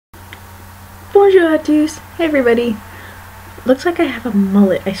Bonjour à tous! Hey everybody! Looks like I have a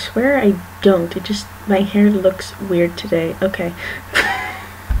mullet. I swear I don't. My hair looks weird today. Okay.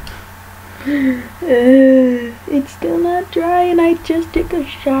 It's still not dry and I just took a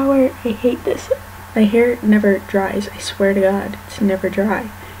shower. I hate this. My hair never dries. I swear to God. It's never dry.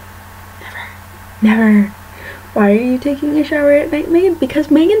 Never. Why are you taking a shower at night, Megan?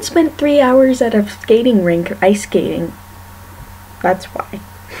 Because Megan spent 3 hours at a skating rink ice skating. That's why.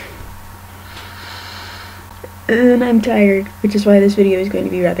 And I'm tired, which is why this video is going to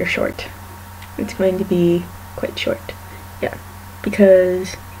be rather short. It's going to be quite short. Yeah,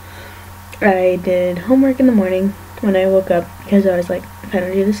 because I did homework in the morning when I woke up because I was like, if I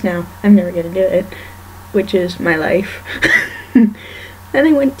don't do this now, I'm never going to do it, which is my life. Then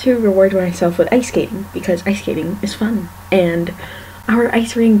I went to reward myself with ice skating because ice skating is fun. And our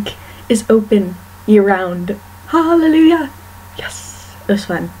ice rink is open year-round. Hallelujah! Yes! It was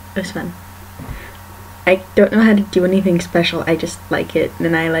fun. It was fun. I don't know how to do anything special, I just like it,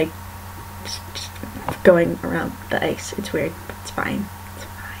 and I like just going around the ice. It's weird, but it's fine. It's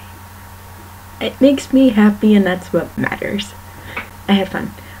fine. It makes me happy, and that's what matters. I had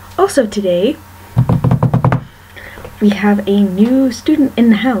fun. Also today, we have a new student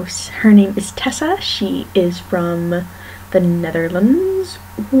in the house. Her name is Tessa. She is from the Netherlands.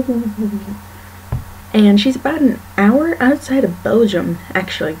 Ooh. And she's about an hour outside of Belgium,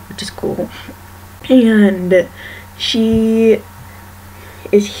 actually, which is cool. And she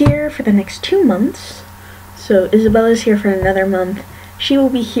is here for the next 2 months. So Isabella's here for another month. She will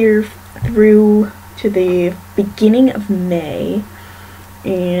be here through to the beginning of May.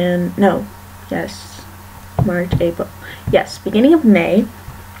 And March, April. Yes, beginning of May.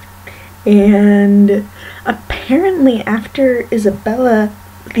 And apparently after Isabella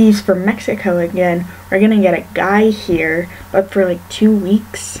leaves for Mexico again, we're gonna get a guy here, but for like 2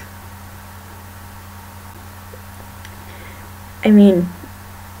 weeks. I mean,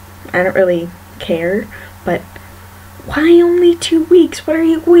 I don't really care, but why only 2 weeks? What are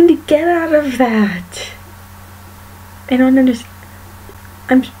you going to get out of that? I don't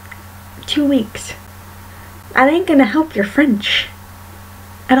understand. 2 weeks. That ain't gonna help your French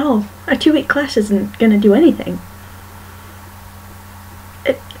at all. A 2-week class isn't gonna do anything.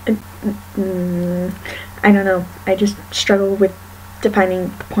 I don't know. I just struggle with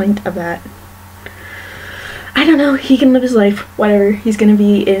defining the point of that. I don't know, he can live his life, whatever. He's gonna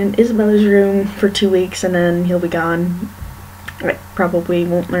be in Isabella's room for 2 weeks and then he'll be gone. I probably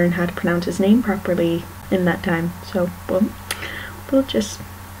won't learn how to pronounce his name properly in that time, so we'll just...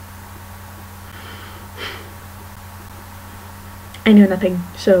 I know nothing,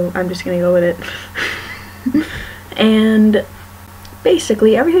 so I'm just gonna go with it. And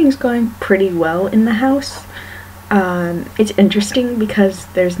basically everything's going pretty well in the house. It's interesting because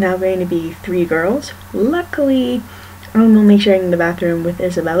there's now going to be 3 girls. Luckily, I'm only sharing the bathroom with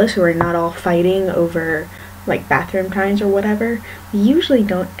Isabella, so we're not all fighting over like bathroom times or whatever. We usually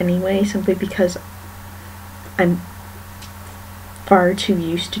don't anyway, simply because I'm far too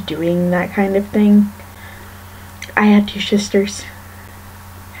used to doing that kind of thing. I had 2 sisters.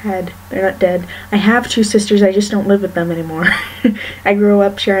 They're not dead. I have 2 sisters, I just don't live with them anymore. I grew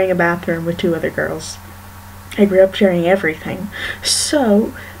up sharing a bathroom with 2 other girls. I grew up sharing everything,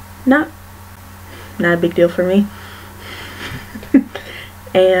 so not a big deal for me.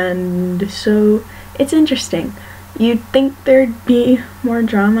 And so it's interesting. You'd think there'd be more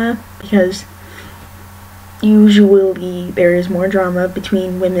drama because usually there is more drama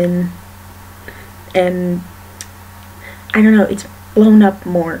between women, and I don't know, it's blown up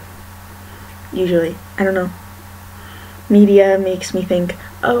more usually. I don't know. Media makes me think,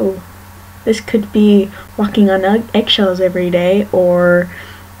 oh, this could be walking on eggshells every day, or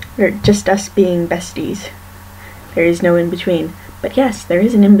just us being besties. There is no in-between. But yes, there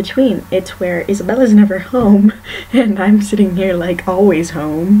is an in-between. It's where Isabella's never home, and I'm sitting here like always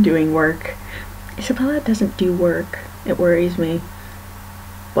home, doing work. Isabella doesn't do work. It worries me.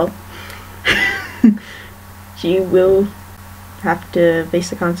 Well, she will have to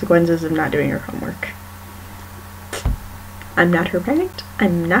face the consequences of not doing her homework. I'm not her parent,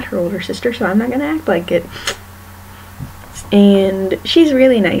 I'm not her older sister, so I'm not gonna act like it. And she's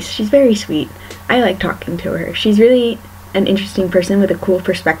really nice, she's very sweet. I like talking to her. She's really an interesting person with a cool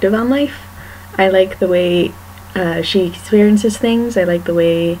perspective on life. I like the way she experiences things, I like the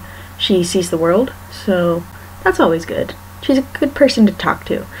way she sees the world, so that's always good. She's a good person to talk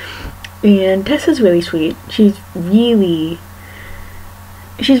to. And Tessa's really sweet. She's really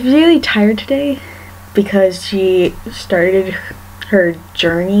tired today, because she started her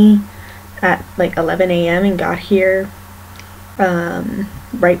journey at like 11 a.m. and got here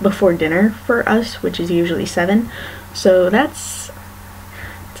right before dinner for us, which is usually 7. So it's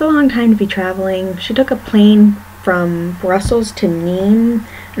a long time to be traveling. She took a plane from Brussels to Nîmes,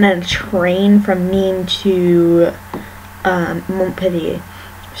 and then a train from Nîmes to Montpellier.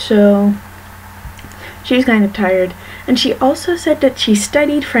 So she's kind of tired. And she also said that she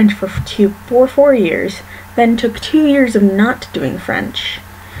studied French for 4 years, then took 2 years of not doing French.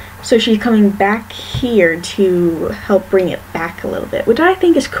 So she's coming back here to help bring it back a little bit, which I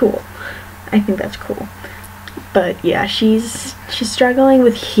think is cool. I think that's cool. But yeah, she's struggling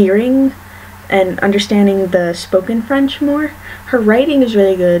with hearing and understanding the spoken French more. Her writing is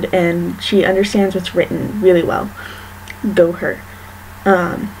really good, and she understands what's written really well. Go her.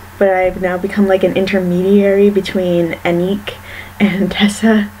 But I've now become like an intermediary between Anik and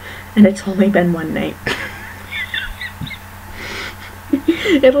Tessa, and it's only been one night.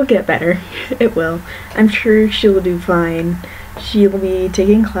 It'll get better. It will. I'm sure she'll do fine. She'll be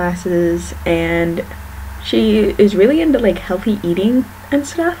taking classes, and she is really into like healthy eating and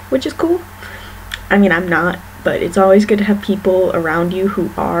stuff, which is cool. I mean, I'm not, but it's always good to have people around you who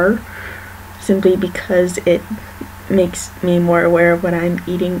are, simply because it makes me more aware of what I'm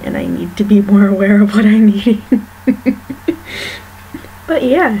eating, and I need to be more aware of what I'm eating. But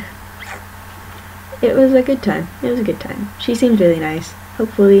yeah, it was a good time. It was a good time. She seems really nice.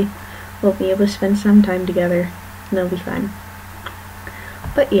 Hopefully we'll be able to spend some time together, and it'll be fun.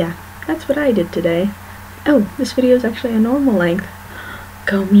 But yeah, that's what I did today. Oh, this video is actually a normal length.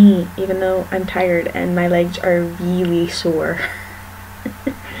 Go me, even though I'm tired and my legs are really sore.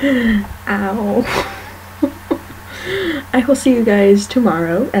 Ow. I will see you guys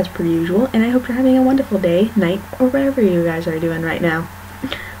tomorrow, as per usual, and I hope you're having a wonderful day, night, or whatever you guys are doing right now.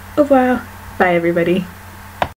 Au revoir. Bye, everybody.